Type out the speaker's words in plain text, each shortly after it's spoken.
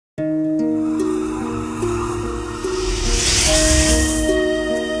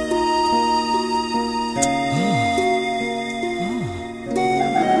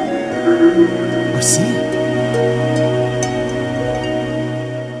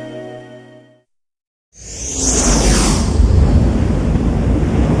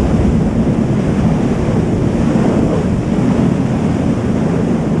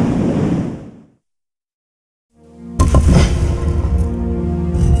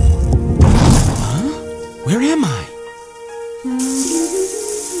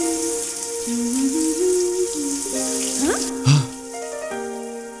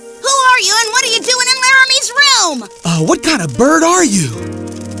bird are you?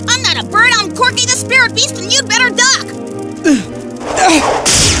 I'm not a bird, I'm Corky the Spirit Beast, and you'd better duck!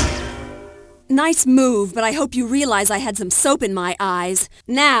 Nice move, but I hope you realize I had some soap in my eyes.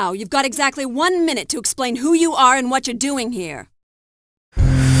 Now, you've got exactly 1 minute to explain who you are and what you're doing here.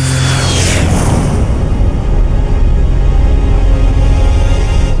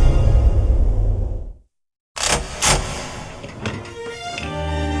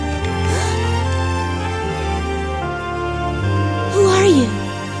 Who are you?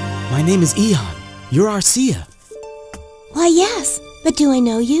 My name is Eon. You're Arcia. Why, yes. But do I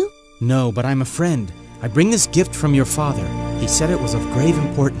know you? No, but I'm a friend. I bring this gift from your father. He said it was of grave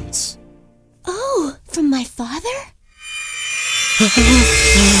importance. Oh, from my father?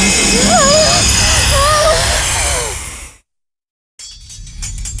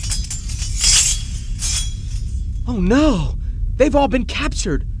 Oh no! They've all been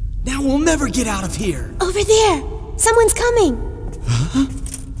captured! Now we'll never get out of here! Over there! Someone's coming! Huh?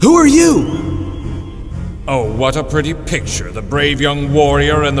 Who are you? Oh, what a pretty picture, the brave young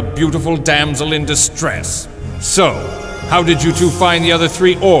warrior and the beautiful damsel in distress. So, how did you two find the other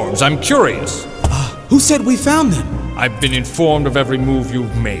 3 orbs? I'm curious. Who said we found them? I've been informed of every move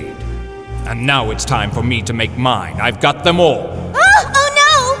you've made. And now it's time for me to make mine. I've got them all. Oh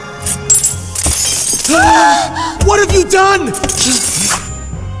no! What have you done?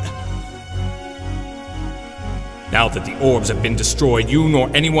 Now that the orbs have been destroyed, you nor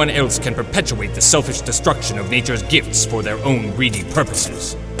anyone else can perpetuate the selfish destruction of nature's gifts for their own greedy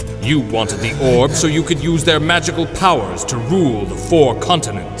purposes. You wanted the orbs so you could use their magical powers to rule the 4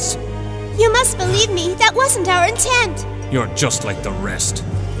 continents. You must believe me, that wasn't our intent. You're just like the rest.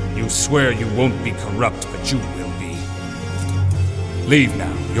 You swear you won't be corrupt, but you will be. Leave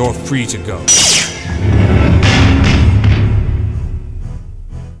now. You're free to go.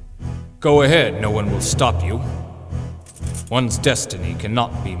 Go ahead, no one will stop you. One's destiny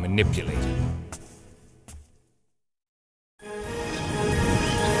cannot be manipulated.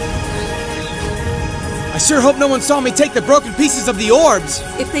 I sure hope no one saw me take the broken pieces of the orbs!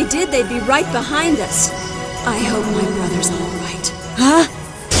 If they did, they'd be right behind us. I hope my brother's all right. Huh?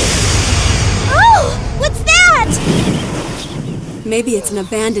 Oh! What's that? Maybe it's an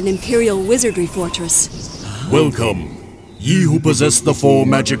abandoned Imperial wizardry fortress. Welcome. Ye who possess the 4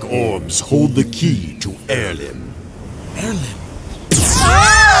 magic orbs hold the key to Heirlim. Heirlim?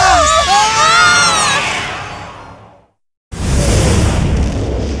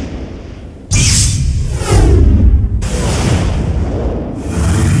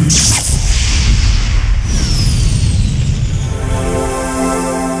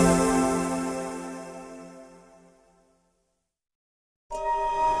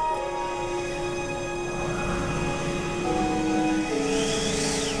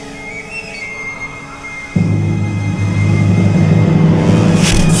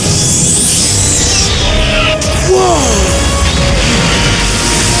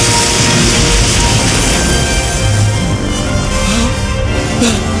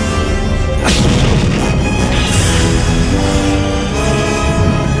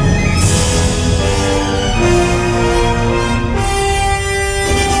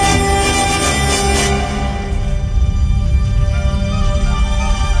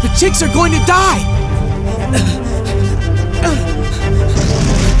 Chicks are going to die!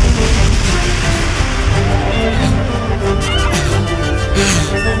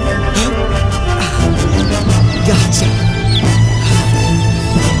 Gotcha.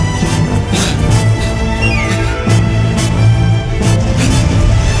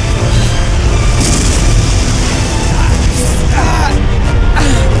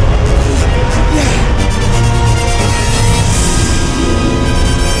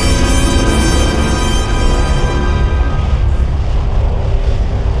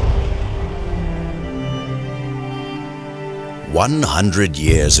 "100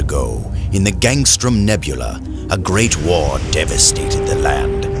 years ago, in the Granstream Nebula, a great war devastated the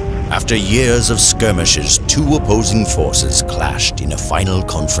land. After years of skirmishes, 2 opposing forces clashed in a final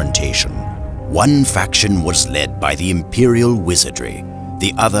confrontation. One faction was led by the Imperial Wizardry,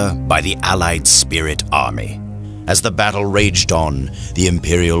 the other by the Allied Spirit Army. As the battle raged on, the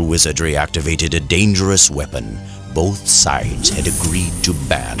Imperial Wizardry activated a dangerous weapon both sides had agreed to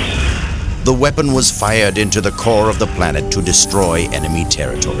ban. The weapon was fired into the core of the planet to destroy enemy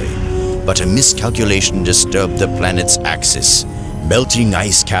territory, but a miscalculation disturbed the planet's axis, melting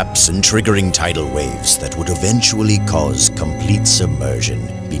ice caps and triggering tidal waves that would eventually cause complete submersion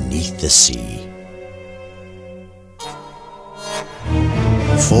beneath the sea.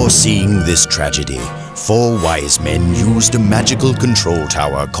 Foreseeing this tragedy, 4 wise men used a magical control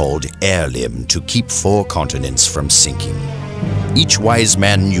tower called Heirlim to keep 4 continents from sinking. Each wise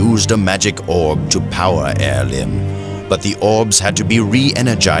man used a magic orb to power Airlim, but the orbs had to be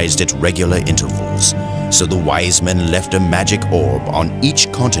re-energized at regular intervals, so the wise men left a magic orb on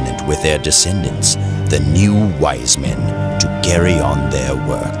each continent with their descendants, the new wise men, to carry on their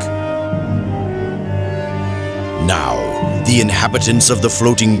work. Now, the inhabitants of the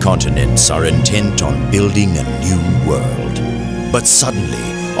floating continents are intent on building a new world. But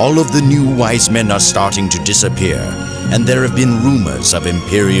suddenly, all of the new wise men are starting to disappear, and there have been rumors of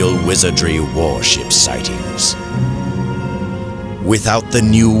Imperial Wizardry warship sightings. Without the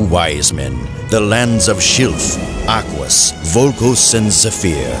new wise men, the lands of Shilf, Aquas, Volcos, and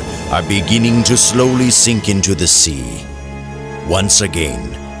Zephyr are beginning to slowly sink into the sea. Once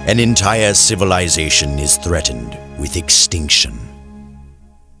again, an entire civilization is threatened with extinction.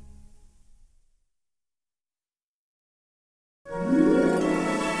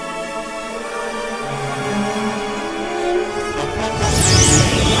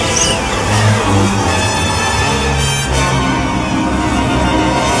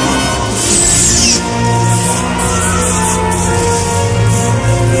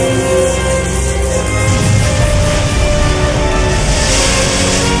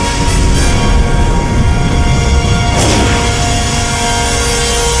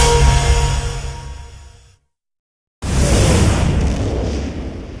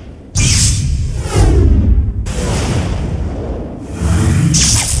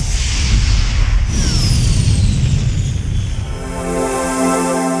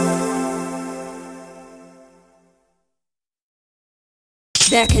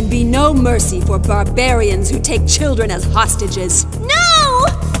 There can be no mercy for barbarians who take children as hostages. No!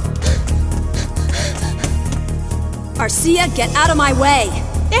 Arcia, get out of my way!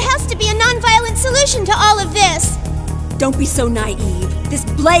 There has to be a non-violent solution to all of this. Don't be so naive. This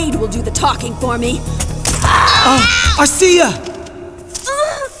blade will do the talking for me. Arcia!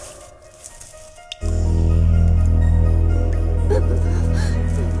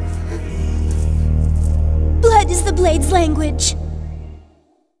 Blood is the blade's language.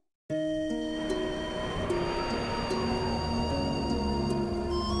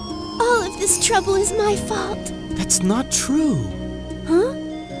 All of this trouble is my fault. That's not true. Huh?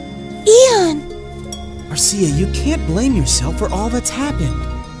 Eon! Arcia, you can't blame yourself for all that's happened.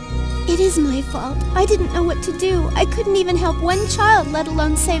 It is my fault. I didn't know what to do. I couldn't even help one child, let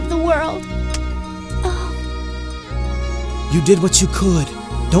alone save the world. Oh. You did what you could.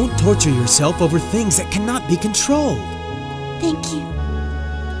 Don't torture yourself over things that cannot be controlled. Thank you.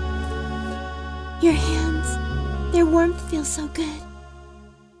 Your hands. Their warmth feels so good.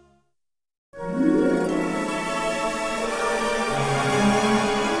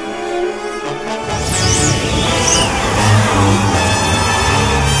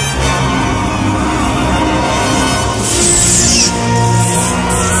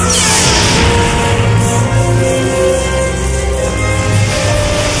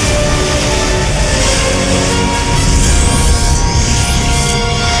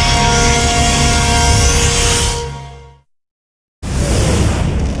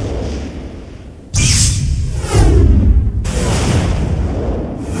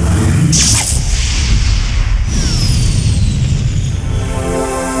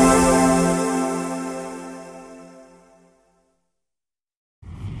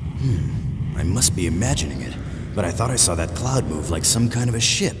 I must be imagining it, but I thought I saw that cloud move like some kind of a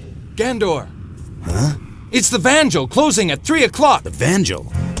ship. Gandor! Huh? It's the Vangel, closing at 3 o'clock! The Vangel?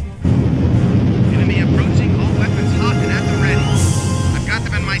 Enemy approaching, all weapons hot and at the ready. I've got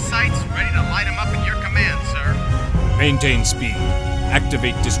them in my sights, ready to light them up at your command, sir. Maintain speed.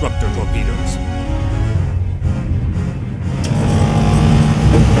 Activate disruptor torpedoes.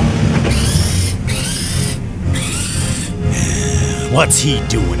 What's he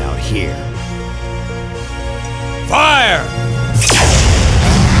doing out here? Fire!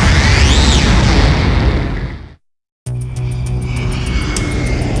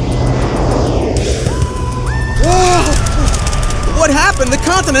 Whoa! What happened? The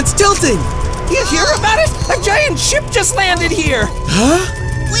continent's tilting! You hear about it? A giant ship just landed here! Huh?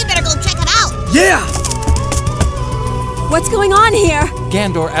 We better go check it out. Yeah! What's going on here?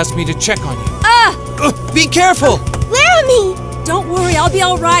 Gandor asked me to check on you. Be careful! Laramie! Don't worry, I'll be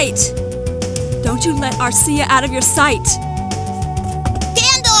all right. Don't you let Arcia out of your sight.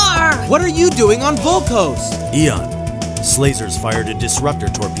 Gandor! What are you doing on Volcos? Eon, Slazers fired a disruptor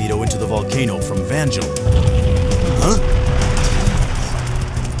torpedo into the volcano from Vangel. Huh?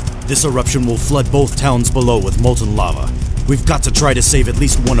 This eruption will flood both towns below with molten lava. We've got to try to save at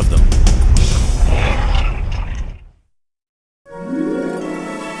least one of them.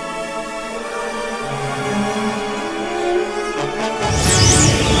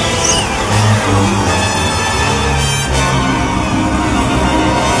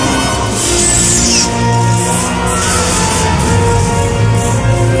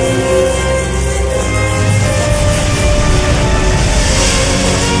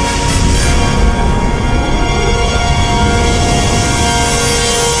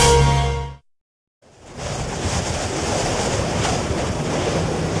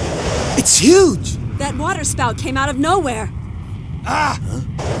 huge! That water spout came out of nowhere. Ah!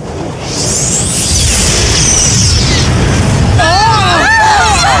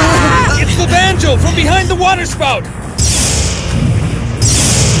 It's the Vangel from behind the water spout!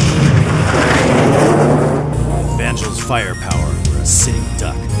 Vangel's firepower. We're a sitting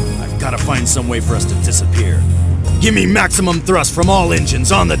duck. I've got to find some way for us to disappear. Give me maximum thrust from all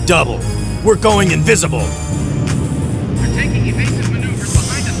engines on the double. We're going invisible. We're taking evasive maneuvers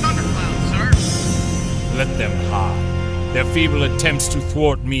behind a thundercloud, sir. Let them hide. Their feeble attempts to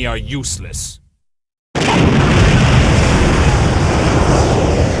thwart me are useless.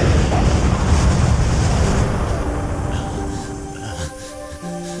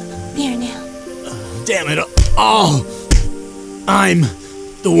 There now. Damn it all! I'm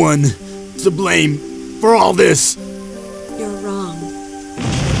the one to blame for all this. You're wrong.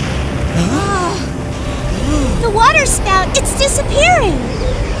 The water spout, it's disappearing!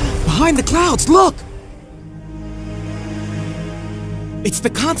 Behind the clouds, look! It's the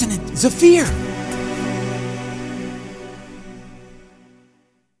continent, Zephyr!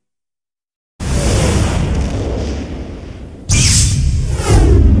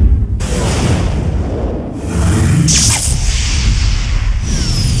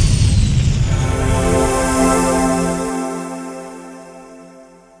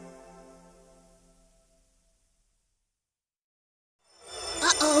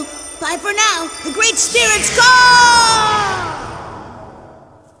 Uh-oh. Bye for now. The Great Spirit's gone!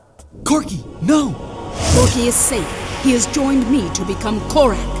 Corky, no! Corky is safe. He has joined me to become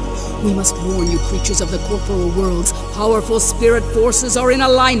Korak. We must warn you creatures of the corporal worlds. Powerful spirit forces are in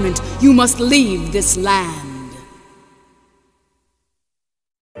alignment. You must leave this land.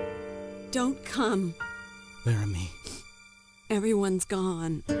 Don't come. Laramie. Everyone's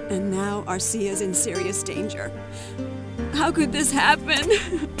gone, and now Arcea's in serious danger. How could this happen?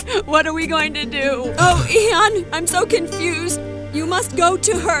 What are we going to do? Oh, Eon, I'm so confused. You must go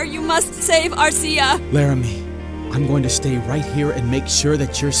to her. You must save Arcea. Laramie, I'm going to stay right here and make sure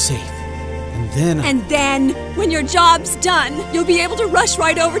that you're safe. And then... when your job's done, you'll be able to rush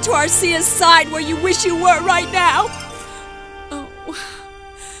right over to Arcea's side where you wish you were right now. Oh.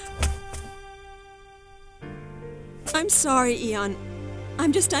 I'm sorry, Eon.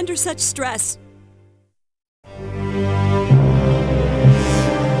 I'm just under such stress.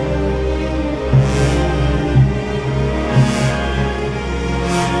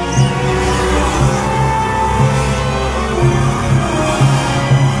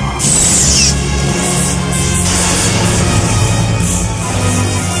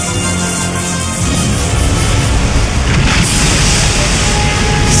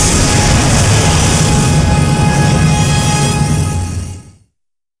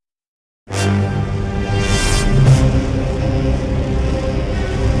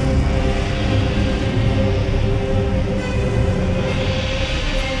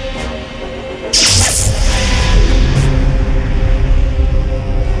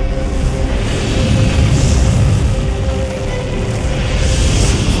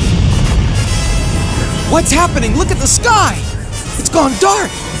 What's happening? Look at the sky! It's gone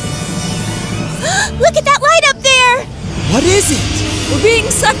dark! Look at that light up there! What is it? We're being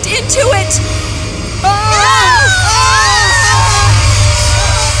sucked into it!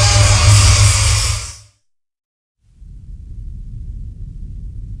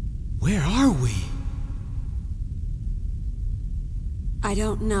 Where are we? I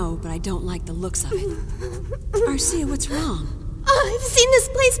don't know, but I don't like the looks of it. Arcea, what's wrong? Oh, I've seen this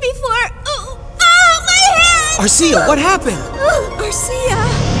place before. Oh, my head! Arcea, what happened? Arcea!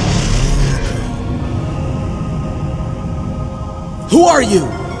 Who are you?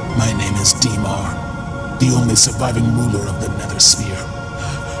 My name is Dimar, the only surviving ruler of the Nether Sphere.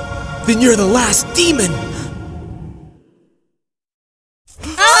 Then you're the last demon!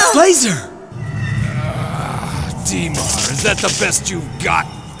 Slazer! Dimar, is that the best you've got?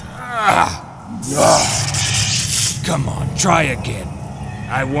 Come on, try again.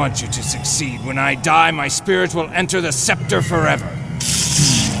 I want you to succeed. When I die, my spirit will enter the scepter forever.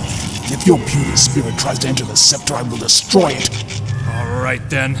 If your puny spirit tries to enter the scepter, I will destroy it. All right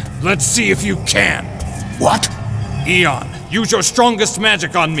then, let's see if you can. What? Eon, use your strongest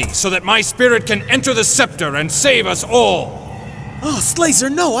magic on me so that my spirit can enter the scepter and save us all. Oh, Slazer,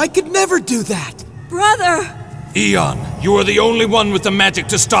 no, I could never do that! Brother! Eon, you are the only one with the magic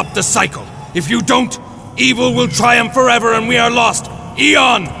to stop the cycle. If you don't, evil will triumph forever and we are lost.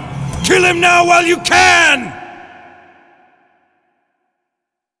 Eon, kill him now while you can!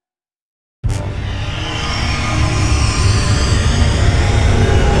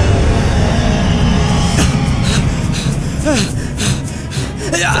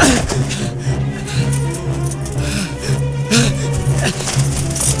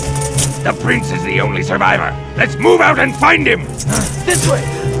 The prince is the only survivor. Let's move out and find him. This way.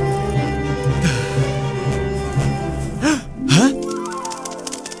 Huh?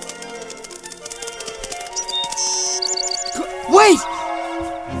 Wait!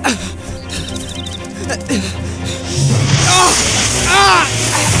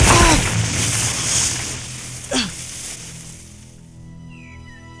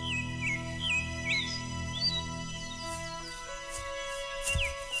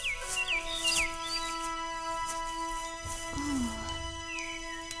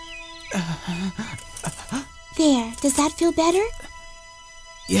 There, does that feel better?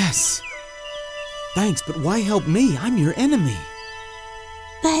 Yes. Thanks, but why help me? I'm your enemy.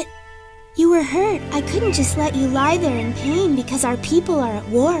 But you were hurt. I couldn't just let you lie there in pain because our people are at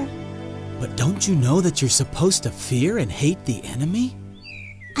war. But don't you know that you're supposed to fear and hate the enemy?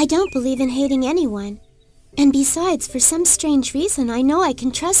 I don't believe in hating anyone. And besides, for some strange reason, I know I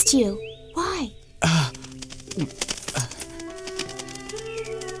can trust you. Why?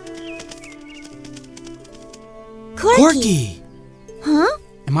 Corky! Huh?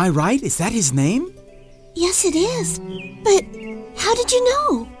 Am I right? Is that his name? Yes, it is. But how did you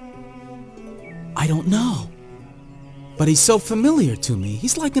know? I don't know. But he's so familiar to me.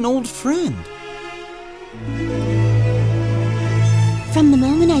 He's like an old friend. From the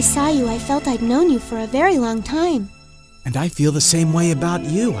moment I saw you, I felt I'd known you for a very long time. And I feel the same way about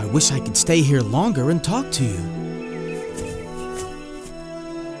you. I wish I could stay here longer and talk to you.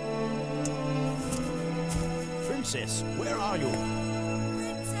 Princess, where are you?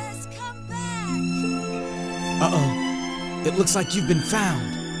 Princess, come back! Uh-oh. It looks like you've been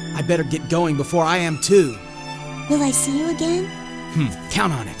found. I better get going before I am too. Will I see you again?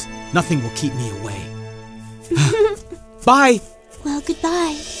 Count on it. Nothing will keep me away. Bye! Well,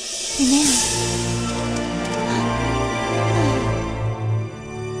 goodbye. For now.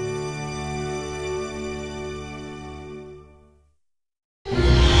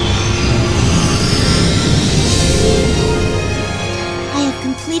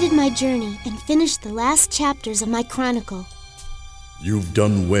 My journey and finished the last chapters of my chronicle. You've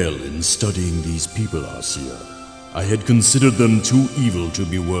done well in studying these people, Arcia. I had considered them too evil to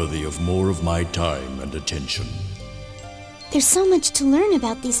be worthy of more of my time and attention. There's so much to learn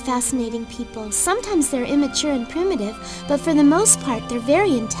about these fascinating people. Sometimes they're immature and primitive, but for the most part, they're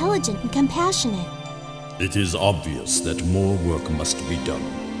very intelligent and compassionate. It is obvious that more work must be done.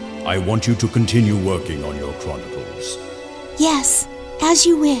 I want you to continue working on your chronicles. Yes. As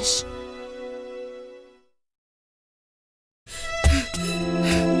you wish.